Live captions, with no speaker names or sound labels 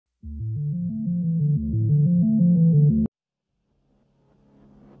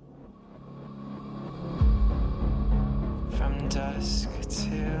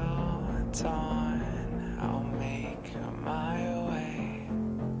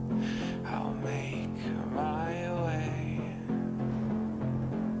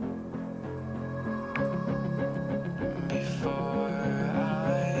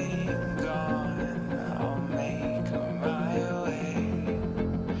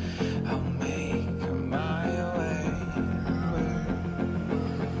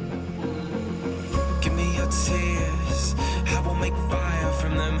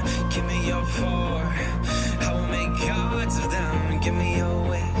from them. Give me your pour. I will make gods of them. Give me your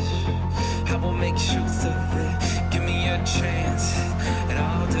wish. I will make truth of it. Give me a chance, and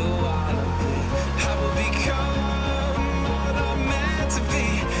I'll do all of it. I will become all I'm meant to be.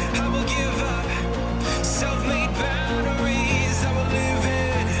 I will give up self-made boundaries. I will live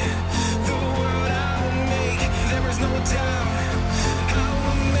in the world I will make. There is no doubt. I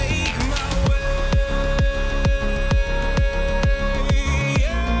will make my way.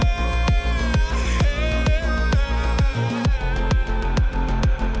 Yeah.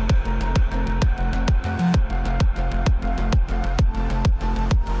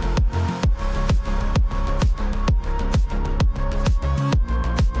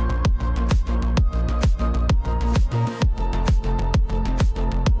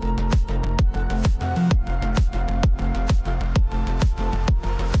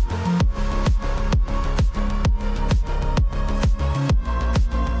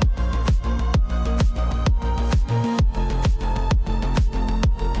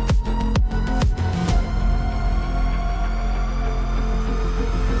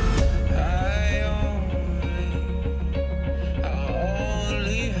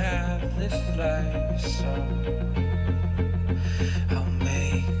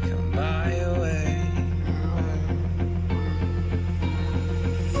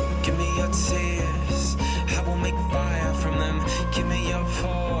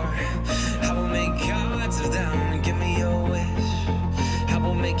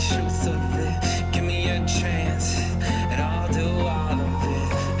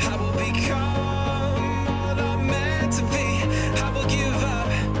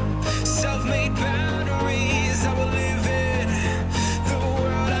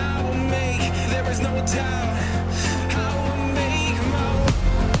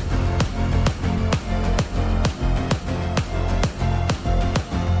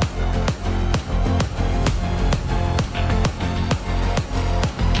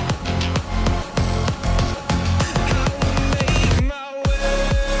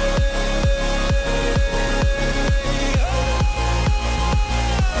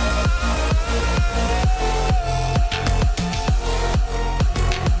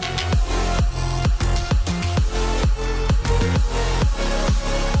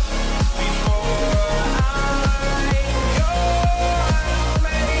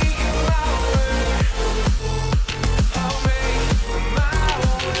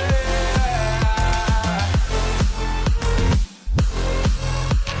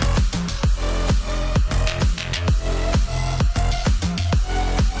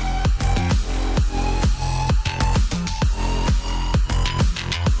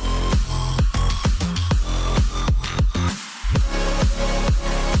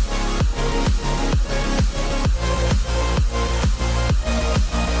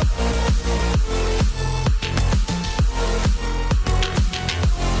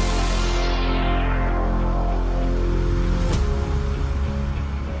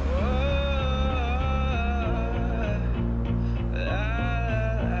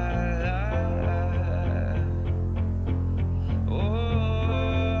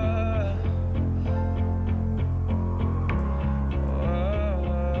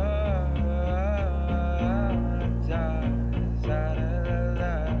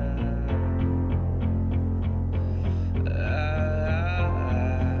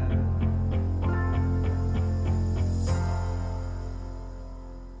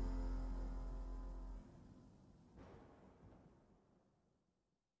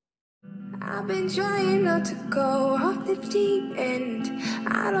 I've been trying not to go off the deep end.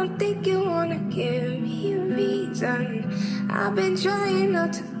 I don't think you wanna give me a reason. I've been trying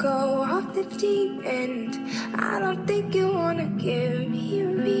not to go off the deep end. I don't think you wanna give me a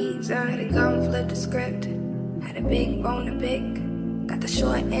reason. Had to come flip the script. Had a big bone to pick. Got the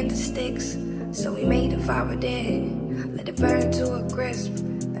short end of sticks, so we made a fire there. Let it burn to a crisp.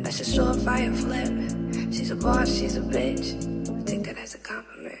 And that's a short fire flip. She's a boss, she's a bitch. I take that as a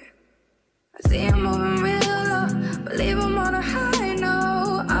compliment. I see him moving real low, believe I'm on a high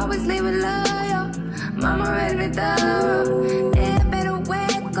note. Always leave it loyal, mama raised me thorough. Yeah, better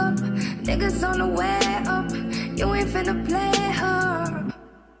wake up, niggas on the way up. You ain't finna play her.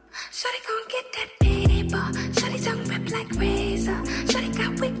 Shawty gon' get that paper. Shawty tongue rip like razor. Shawty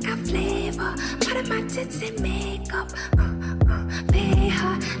got wit, got flavor. Part of my tits and makeup. Pay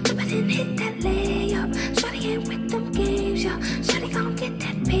her, dip it and hit that layup. Shawty ain't with them games, yo. Shawty gon' get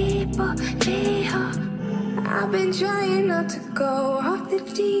that paper, pay her. I've been trying not to go off the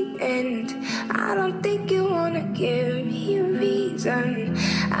deep end. I don't think you wanna give me a reason.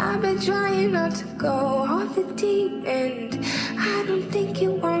 I've been trying not to go off the deep end. I don't think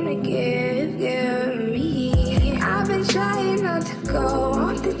you wanna give me. I've been trying not to go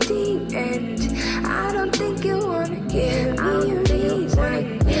off the deep end. I don't think you wanna give me a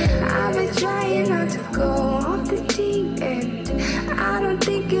reason. I've been trying not to go off the deep end. I don't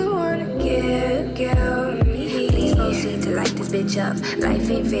think you wanna give me. Please proceed to light this bitch up. Life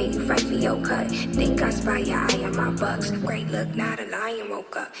ain't fair, you fight for your cut. Think I spy your eye on my bucks. Great look, not a lion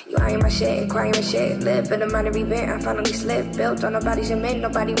woke up. You eyeing my shit, crying my shit. Live for the minor event, I finally slipped. Built on nobody's cement,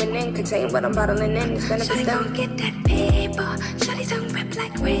 nobody went in. Contain what I'm bottling in, it's benefit Shawty stuff. gon' get that paper. Shawty tongue rip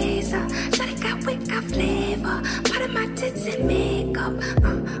like razor. Shawty got wick, got flavor. Part of my tits and makeup.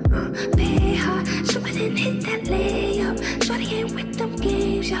 Pay her. Stupid and hit that layup. Shawty ain't with them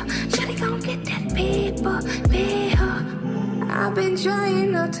games, yeah. Shawty gon' get that paper. Pay her. I've been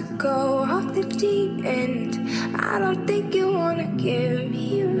trying not to go off the deep end. I don't think you wanna give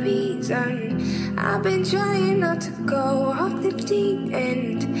me a reason. I've been trying not to go off the deep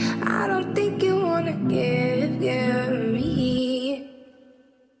end. I don't think you wanna give me.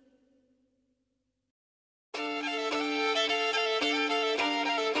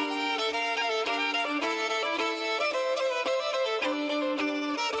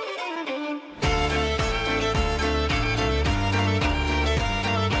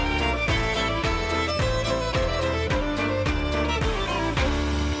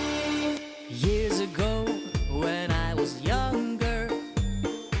 Years ago, when I was younger,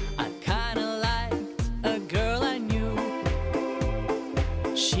 I kinda liked a girl I knew.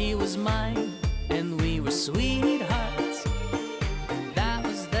 She was mine, and we were sweethearts. That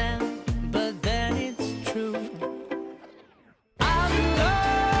was then, but then it's true. I'm in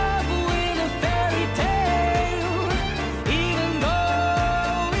love with a fairy tale, even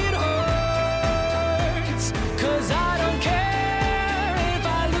though it hurts. 'Cause I don't care if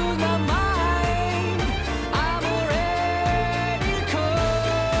I lose my mind. I'm already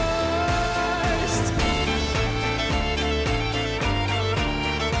cursed.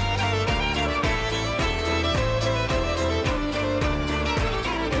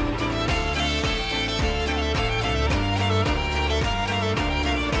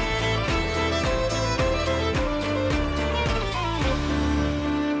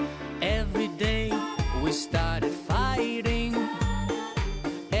 Every day we started fighting.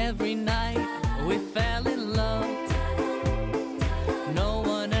 Every night we fell in love. No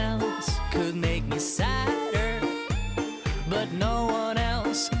one else could make me sadder, but no one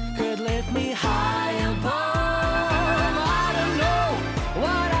else could lift me high above. I don't know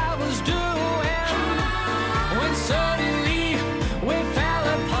what I was doing when suddenly we fell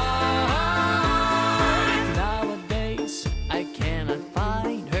apart. Nowadays I cannot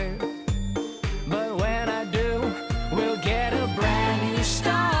find her, but when I do, we'll get a brand new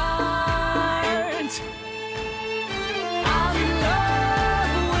start. I'm in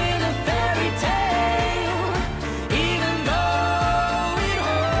love with a fairy tale, even though it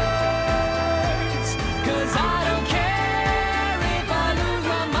hurts. 'Cause I don't care if I lose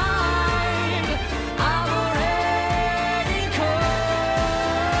my mind. I'm already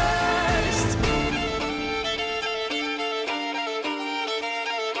cursed.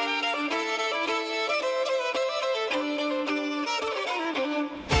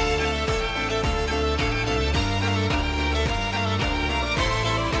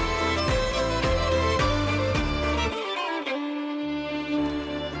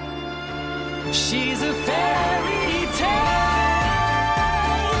 She's a fairy tale,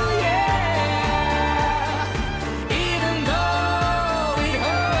 yeah. Even though it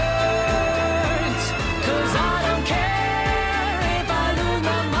hurts. 'Cause I don't care if I lose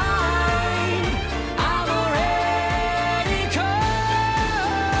my mind. I'm already cursed.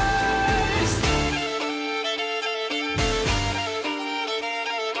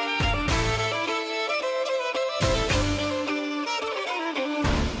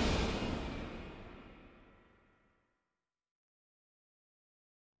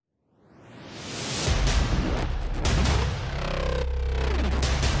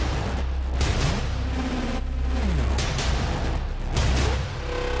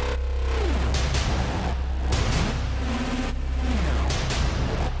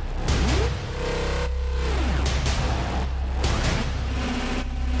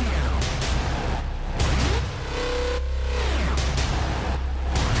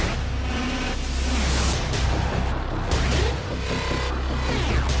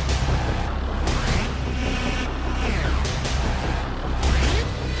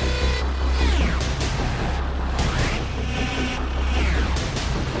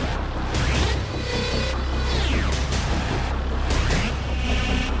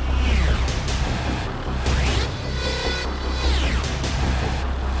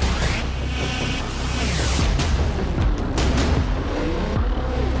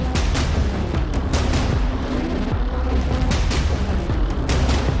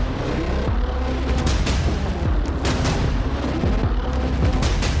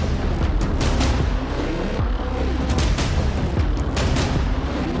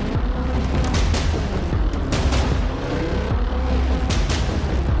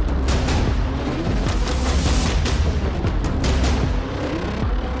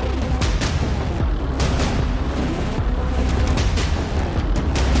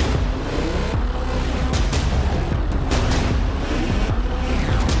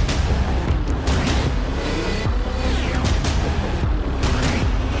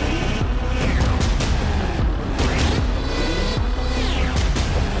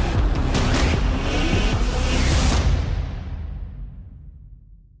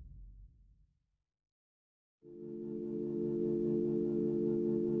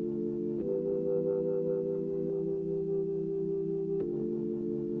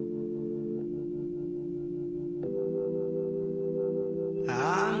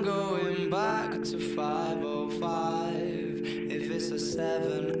 back to 5:05. If it's a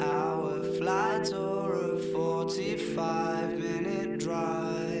 7-hour flight or a 45-minute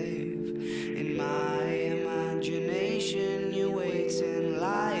drive, in my imagination you're waiting,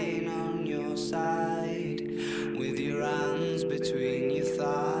 lying on your side, with your hands between your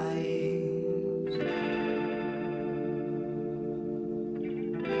thighs.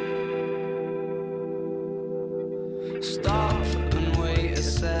 Stop.